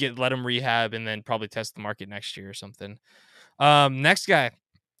 Yep. let him rehab, and then probably test the market next year or something. Next guy,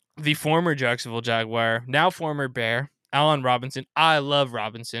 the former Jacksonville Jaguar, now former Bear, Allen Robinson. I love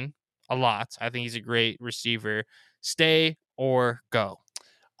Robinson a lot. I think he's a great receiver. Stay or go?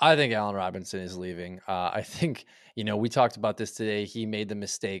 I think Allen Robinson is leaving. I think, we talked about this today. He made the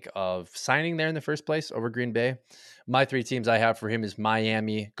mistake of signing there in the first place over Green Bay. My 3 teams I have for him is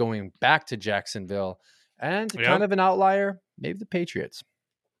Miami, going back to Jacksonville, and kind of an outlier, maybe the Patriots.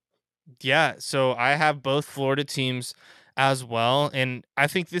 Yeah, so I have both Florida teams as well, and I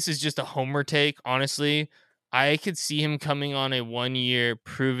think this is just a homer take, honestly. I could see him coming on a 1-year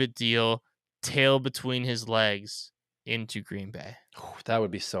prove-it deal, tail between his legs into Green Bay. That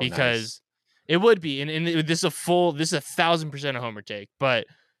would be so nice. Because it would be, and this is 1,000% a homer take, but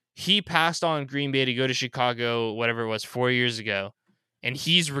he passed on Green Bay to go to Chicago, whatever it was, 4 years ago, and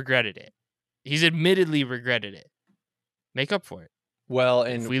he's regretted it. He's admittedly regretted it. Make up for it. Well,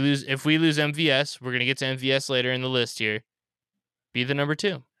 and if we lose MVS, we're gonna get to MVS later in the list here. Be the number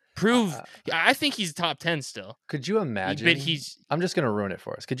 2. Prove. I think he's top 10 still. Could you imagine? I'm just gonna ruin it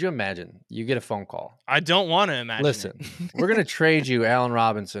for us. Could you imagine? You get a phone call. I don't want to imagine. Listen, we're gonna trade you Allen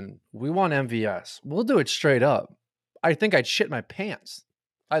Robinson. We want MVS. We'll do it straight up. I think I'd shit my pants.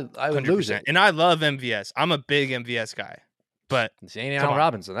 I would lose it. And I love MVS. I'm a big MVS guy, but this ain't Allen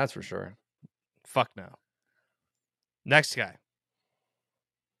Robinson, that's for sure. Fuck no. Next guy.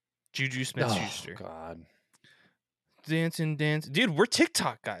 Juju Smith-Schuster. Oh, God. Dancing. Dude, we're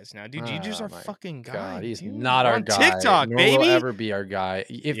TikTok guys now. Dude, Juju's our fucking guy. God, he's dude. not our guy. TikTok, nor baby. Will ever be our guy.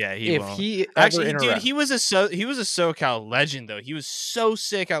 If he actually, dude, he was a SoCal legend though. He was so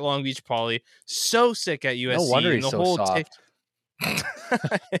sick at Long Beach Poly, so sick at USC. No wonder he's so soft.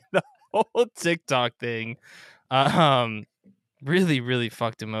 The whole TikTok thing, really, really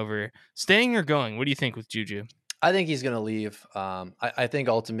fucked him over. Staying or going? What do you think with Juju? I think he's going to leave. I think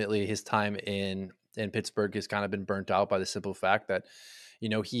ultimately his time in Pittsburgh has kind of been burnt out by the simple fact that,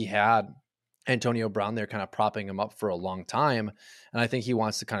 he had Antonio Brown there kind of propping him up for a long time. And I think he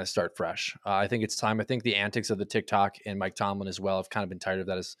wants to kind of start fresh. I think it's time. I think the antics of the TikTok and Mike Tomlin as well have kind of been tired of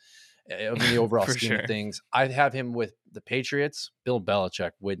that as in the overall scheme of things. I'd have him with the Patriots. Bill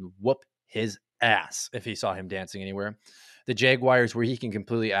Belichick would whoop his ass if he saw him dancing anywhere. The Jaguars, where he can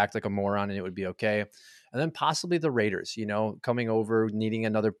completely act like a moron and it would be okay. And then possibly the Raiders, coming over, needing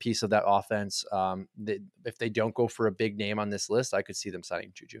another piece of that offense. If they don't go for a big name on this list, I could see them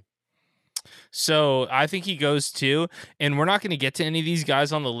signing Juju. So I think he goes too. And we're not going to get to any of these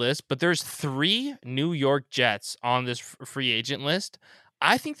guys on the list, but there's 3 New York Jets on this free agent list.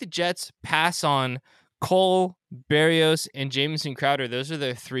 I think the Jets pass on Cole, Berrios, and Jamison Crowder. Those are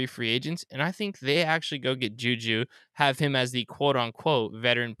their 3 free agents. And I think they actually go get Juju, have him as the quote unquote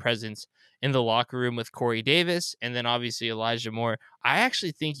veteran presence in the locker room with Corey Davis, and then obviously Elijah Moore. I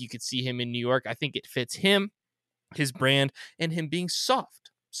actually think you could see him in New York. I think it fits him, his brand, and him being soft.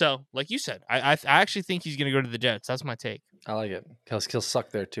 So, like you said, I actually think he's going to go to the Jets. That's my take. I like it. He'll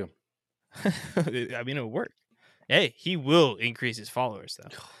suck there too. I mean, it'll work. Hey, he will increase his followers, though.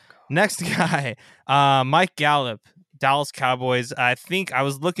 Oh, next guy, Mike Gallup, Dallas Cowboys. I think I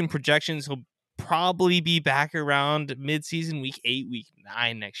was looking projections. He'll probably be back around midseason, week 8, week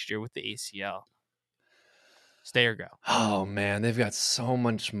 9 next year with the ACL. Stay or go? Oh man, they've got so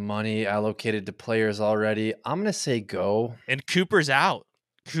much money allocated to players already. I'm gonna say go. And Cooper's out.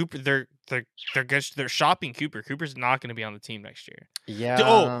 Cooper, they're shopping Cooper. Cooper's not going to be on the team next year. Yeah.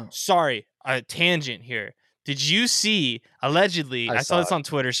 Oh, sorry, a tangent here. Did you see? Allegedly, I saw this on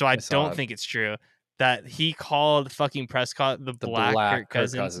Twitter, so I don't think it's true. That he called fucking Prescott the black Kirk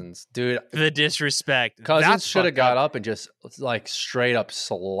Cousins. Dude, the disrespect. Cousins should have got up and just like straight up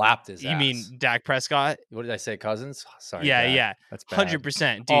slapped his ass. You mean Dak Prescott? What did I say, Cousins? Sorry. Yeah. That's bad.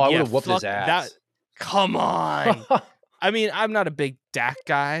 100%. Dude, I would have whooped his ass. Come on. I mean, I'm not a big Dak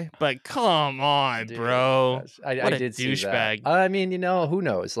guy, but come on, dude, bro. I did douchebag. I mean, who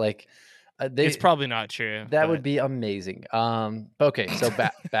knows? Like, It's probably not true. That would be amazing. Okay, so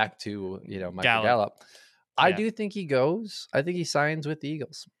back to Michael Gallup. I do think he goes. I think he signs with the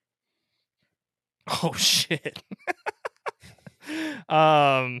Eagles. Oh shit.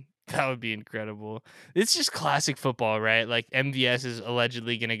 That would be incredible. It's just classic football, right? Like MVS is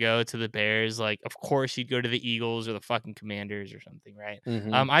allegedly going to go to the Bears. Like, of course he'd go to the Eagles or the fucking Commanders or something, right?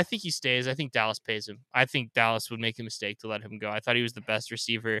 Mm-hmm. I think he stays. I think Dallas pays him. I think Dallas would make a mistake to let him go. I thought he was the best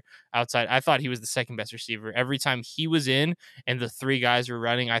receiver outside. I thought he was the second best receiver. Every time he was in and the three guys were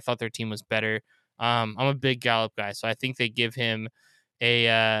running, I thought their team was better. I'm a big Gallup guy, so I think they give him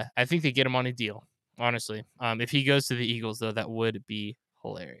I think they get him on a deal, honestly. If he goes to the Eagles, though, that would be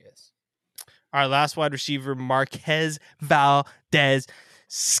hilarious. All right, last wide receiver, Marquez Valdez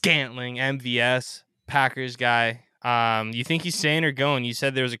Scantling, MVS, Packers guy. You think he's staying or going? You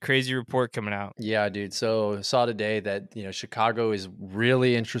said there was a crazy report coming out. Yeah, dude. So saw today that Chicago is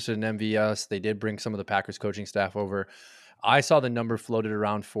really interested in MVS. They did bring some of the Packers coaching staff over. I saw the number floated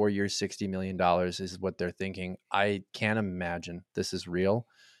around 4 years, $60 million is what they're thinking. I can't imagine this is real.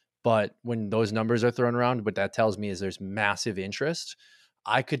 But when those numbers are thrown around, what that tells me is there's massive interest.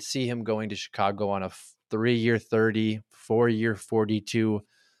 I could see him going to Chicago on a 3-year 30, 4-year 42.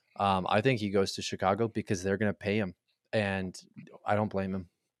 I think he goes to Chicago because they're going to pay him. And I don't blame him.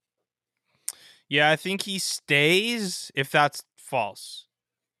 Yeah, I think he stays if that's false.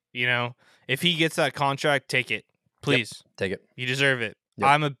 If he gets that contract, take it. Please. Yep, take it. You deserve it. Yep.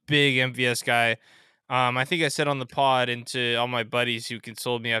 I'm a big MVS guy. I think I said on the pod and to all my buddies who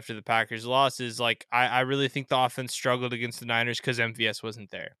consoled me after the Packers losses, like I really think the offense struggled against the Niners because MVS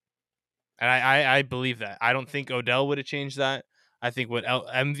wasn't there. And I believe that. I don't think Odell would have changed that. I think what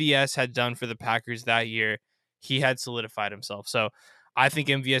MVS had done for the Packers that year, he had solidified himself. So I think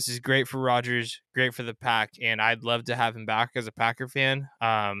MVS is great for Rodgers, great for the Pack, and I'd love to have him back as a Packer fan.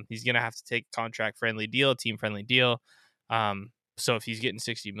 He's going to have to take a contract-friendly deal, a team-friendly deal. So if he's getting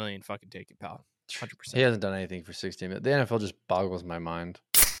 $60 million, fucking take it, pal. 100%. He hasn't done anything for 60 minutes. The NFL just boggles my mind.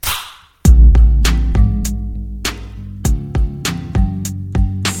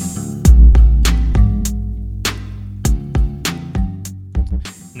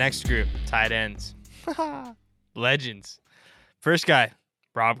 Next group, tight ends. Legends. First guy,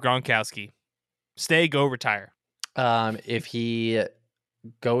 Rob Gronkowski. Stay, go, retire. If he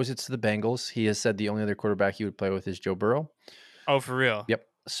goes, it's to the Bengals. He has said the only other quarterback he would play with is Joe Burrow. Oh, for real? Yep.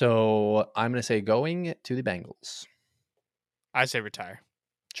 So I'm going to say going to the Bengals. I say retire.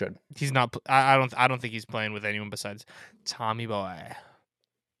 Should. He's not. I don't think he's playing with anyone besides Tommy Boy.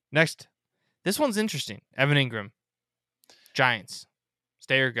 Next, this one's interesting. Evan Ingram, Giants.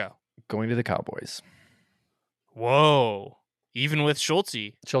 Stay or go? Going to the Cowboys. Whoa. Even with Schultz.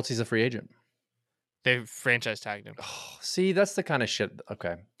 Schultze's a free agent. They franchise tagged him. Oh, see, that's the kind of shit.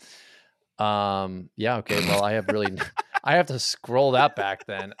 Okay. Yeah. Okay. Well, I have to scroll that back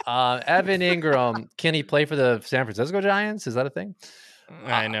then. Evan Ingram, can he play for the San Francisco Giants? Is that a thing?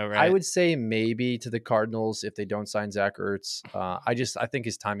 I know, right? I would say maybe to the Cardinals if they don't sign Zach Ertz. I think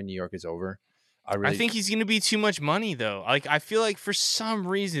his time in New York is over. I think he's going to be too much money, though. Like, I feel like for some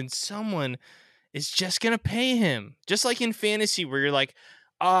reason, someone is just going to pay him. Just like in fantasy where you're like,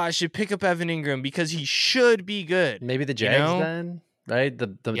 I should pick up Evan Ingram because he should be good. Maybe the Jags then, right?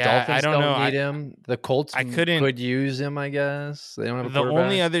 The Yeah, Dolphins don't need him. The Colts could use him, I guess. They don't have a quarterback. The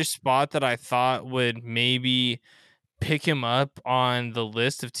only other spot that I thought would maybe pick him up on the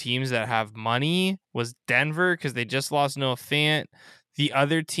list of teams that have money was Denver because they just lost Noah Fant. The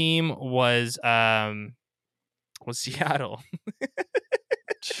other team was Seattle.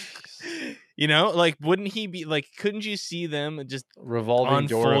 Like, wouldn't he be like? Couldn't you see them just revolving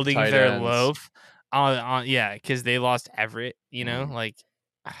door unfolding their loaf? Yeah, because they lost Everett. Like,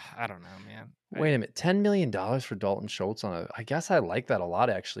 I don't know, man. Wait a minute, $10 million for Dalton Schultz I guess I like that a lot.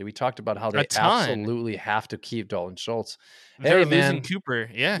 Actually, we talked about how they absolutely have to keep Dalton Schultz. They're losing Cooper.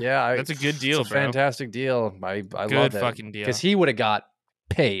 Yeah, that's a good deal. It's a fantastic deal. I love that fucking deal because he would have got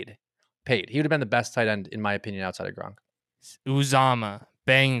paid. He would have been the best tight end in my opinion outside of Gronk. Uzama,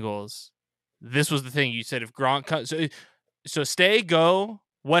 Bengals. This was the thing you said. If Gronk comes, so stay, go.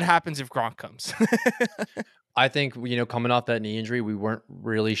 What happens if Gronk comes? I think, coming off that knee injury, we weren't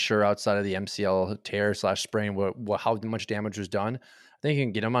really sure outside of the MCL tear / sprain how much damage was done. I think you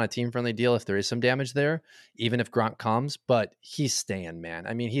can get him on a team-friendly deal if there is some damage there, even if Gronk comes, but he's staying, man.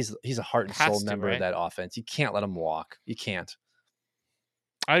 I mean, he's a heart and soul member of that offense. You can't let him walk. You can't.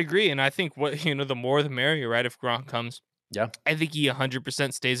 I agree, and I think the more the merrier, right? If Gronk comes. Yeah. I think he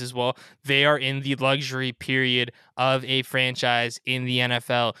 100% stays as well. They are in the luxury period of a franchise in the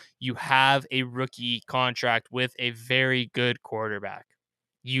NFL. You have a rookie contract with a very good quarterback.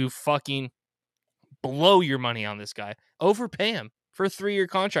 you fucking blow your money on this guy. Overpay him for a 3-year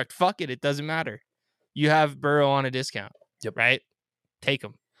contract. Fuck it. It doesn't matter. You have Burrow on a discount. Yep. Right? Take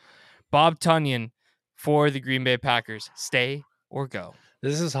him. Bob Tunyon for the Green Bay Packers. Stay or go.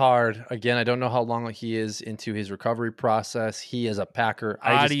 This is hard. Again, I don't know how long he is into his recovery process. He is a Packer.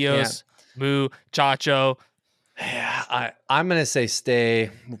 Adios, muchacho. I'm going to say stay.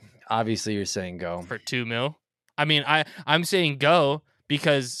 Obviously, you're saying go. For $2 million. I mean, I'm saying go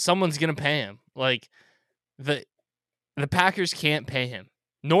because someone's going to pay him. Like, the Packers can't pay him,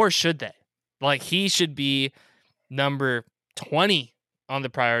 nor should they. Like, he should be number 20 on the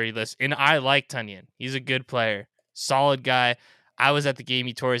priority list. And I like Tunyon. He's a good player. Solid guy. I was at the game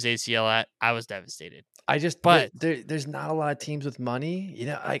he tore his ACL at. I was devastated. But there's not a lot of teams with money. You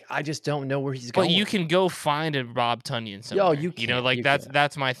know, I just don't know where he's going. But you can go find a Bob Tunyon somewhere. Yo, you can. You know, like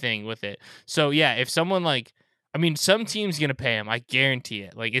that's my thing with it. So yeah, if someone some team's gonna pay him, I guarantee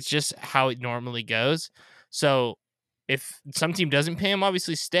it. Like, it's just how it normally goes. So if some team doesn't pay him,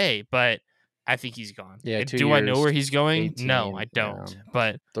 obviously stay. But I think he's gone. Yeah. Do I know where he's going? 18, no, I don't.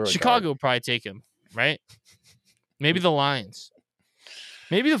 But Chicago will probably take him, right? Maybe the Lions.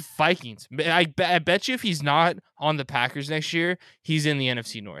 Maybe the Vikings. I bet you if he's not on the Packers next year, he's in the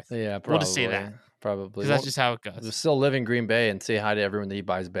NFC North. Yeah, probably. We'll just say that. Probably. Because that's just how it goes. He'll still live in Green Bay and say hi to everyone that he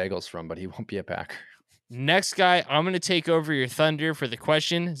buys bagels from, but he won't be a Packer. Next guy, I'm going to take over your thunder for the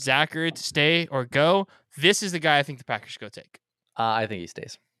question. Zach Ertz, stay or go? This is the guy I think the Packers go take. I think he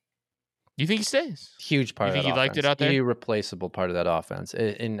stays. You think he stays? Huge part of that offense. You think he liked it out there? Irreplaceable part of that offense.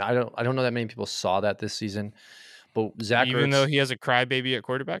 And I don't know that many people saw that this season. But Even though he has a crybaby at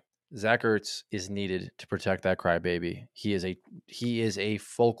quarterback? Zach Ertz is needed to protect that crybaby. He is a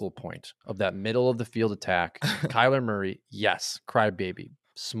focal point of that middle of the field attack. Kyler Murray, yes, crybaby,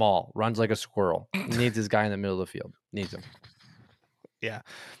 small, runs like a squirrel. Needs his guy in the middle of the field. Needs him. Yeah.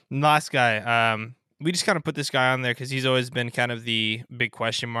 Last guy. We just kind of put this guy on there because he's always been kind of the big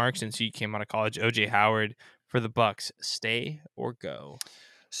question mark since he came out of college. OJ Howard for the Bucks. Stay or go?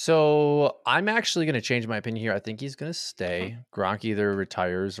 So I'm actually going to change my opinion here. I think he's going to stay. Gronk either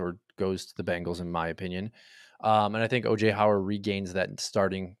retires or goes to the Bengals, in my opinion. And I think OJ Howard regains that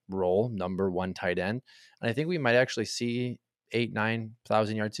starting role, number 1 tight end. And I think we might actually see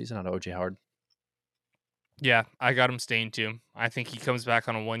 8,000-9,000 yard season out of OJ Howard. Yeah, I got him staying too. I think he comes back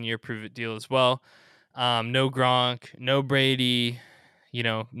on a 1-year prove-it deal as well. No Gronk, no Brady,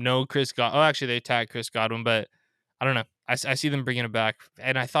 no Chris Godwin. Oh, actually, they tagged Chris Godwin, but I don't know. I see them bringing it back,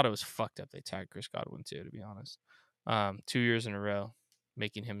 and I thought it was fucked up. They tagged Chris Godwin too, to be honest. 2 years in a row,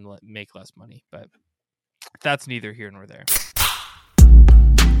 making him make less money, but that's neither here nor there.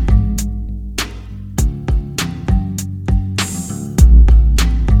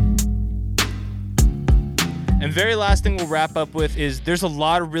 And very last thing we'll wrap up with is there's a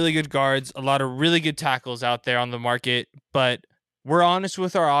lot of really good guards, a lot of really good tackles out there on the market, but we're honest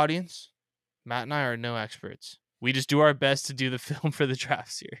with our audience. Matt and I are no experts. We just do our best to do the film for the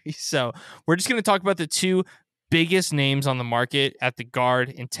draft series. So we're just going to talk about the 2 biggest names on the market at the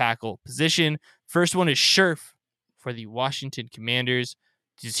guard and tackle position. First one is Scherf for the Washington Commanders.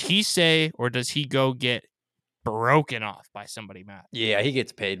 Does he say, or does he go get broken off by somebody, Matt? Yeah, he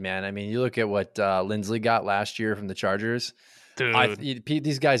gets paid, man. I mean, you look at what Lindsley got last year from the Chargers. Dude.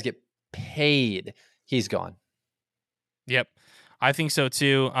 These guys get paid. He's gone. Yep. I think so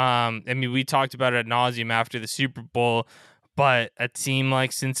too. I mean, we talked about it ad nauseum after the Super Bowl, but a team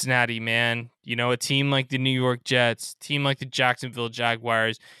like Cincinnati, man, a team like the New York Jets, team like the Jacksonville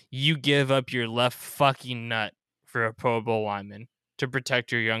Jaguars, you give up your left fucking nut for a Pro Bowl lineman to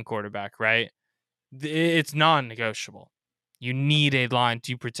protect your young quarterback, right? It's non-negotiable. You need a line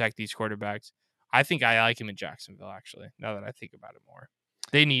to protect these quarterbacks. I think I like him in Jacksonville, actually, now that I think about it more.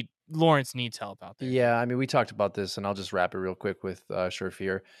 Lawrence needs help out there. Yeah, I mean, we talked about this, and I'll just wrap it real quick with Scherf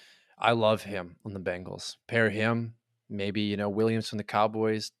here. I love him on the Bengals. Pair him, maybe, Williams from the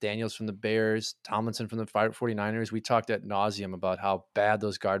Cowboys, Daniels from the Bears, Tomlinson from the 49ers. We talked ad nauseum about how bad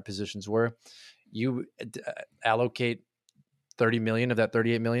those guard positions were. You allocate $30 million of that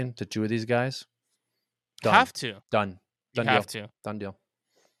 $38 million to 2 of these guys. Done. Have to. Done You deal. have to. Done deal.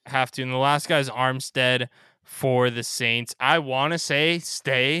 Have to. And the last guy is Armstead for the Saints. I want to say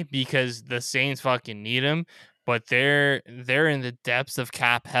stay because the Saints fucking need him, but they're in the depths of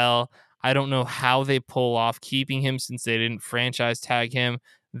cap hell. I don't know how they pull off keeping him since they didn't franchise tag him.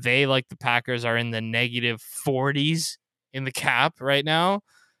 They, like the Packers, are in the negative 40s in the cap right now.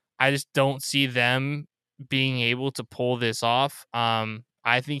 I just don't see them being able to pull this off.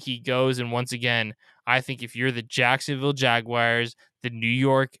 I think he goes, and once again, I think if you're the Jacksonville Jaguars, the New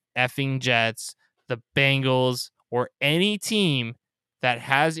York effing Jets, the Bengals, or any team that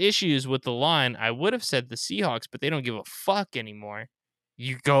has issues with the line, I would have said the Seahawks, but they don't give a fuck anymore.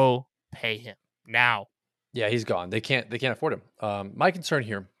 You go pay him now. Yeah, he's gone. They can't afford him. My concern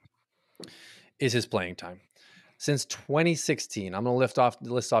here is his playing time. Since 2016, I'm going to list off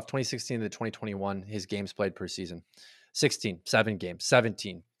 2016 to 2021, his games played per season. 16, 7 games,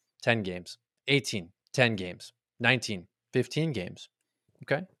 17, 10 games, 18, 10 games, 19, 15 games.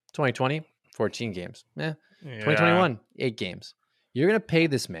 Okay. 2020, 14 games. 2021, 8 games. You're going to pay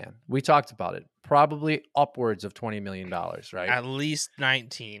this man. We talked about it. Probably upwards of $20 million, right? At least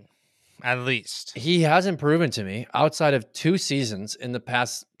 19. At least. He hasn't proven to me outside of 2 seasons in the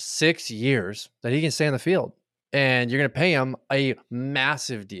past 6 years that he can stay on the field. And you're going to pay him a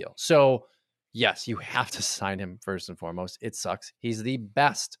massive deal. So, yes, you have to sign him first and foremost. It sucks. He's the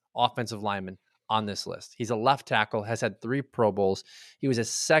best offensive lineman on this list. He's a left tackle, has had 3 Pro Bowls. He was a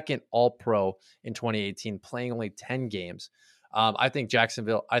second All-Pro in 2018, playing only 10 games. I think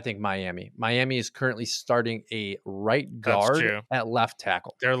Jacksonville, I think Miami. Miami is currently starting a right guard at left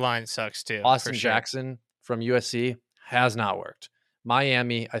tackle. Their line sucks too. Austin Jackson from USC has not worked.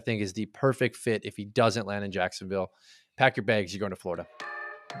 Miami, I think, is the perfect fit if he doesn't land in Jacksonville. Pack your bags. You're going to Florida.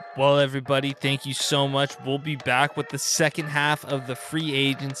 Well, everybody, thank you so much. We'll be back with the second half of the free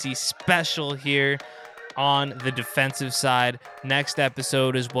agency special here on the defensive side next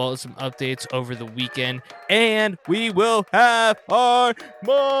episode, as well as some updates over the weekend. And we will have our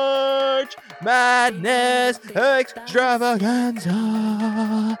March Madness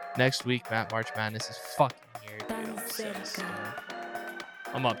extravaganza next week. March Madness is fucking here, dude.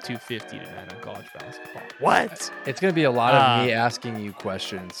 I'm up 250 tonight on college basketball. What? It's going to be a lot of me asking you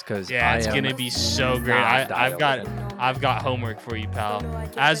questions because it's going to be so great. I've got homework for you, pal.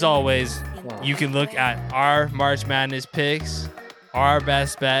 As always, you can look at our March Madness picks, our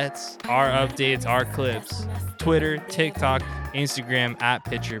best bets, our updates, our clips, Twitter, TikTok, Instagram at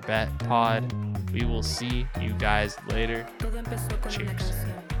PitcherBetPod. We will see you guys later. Cheers.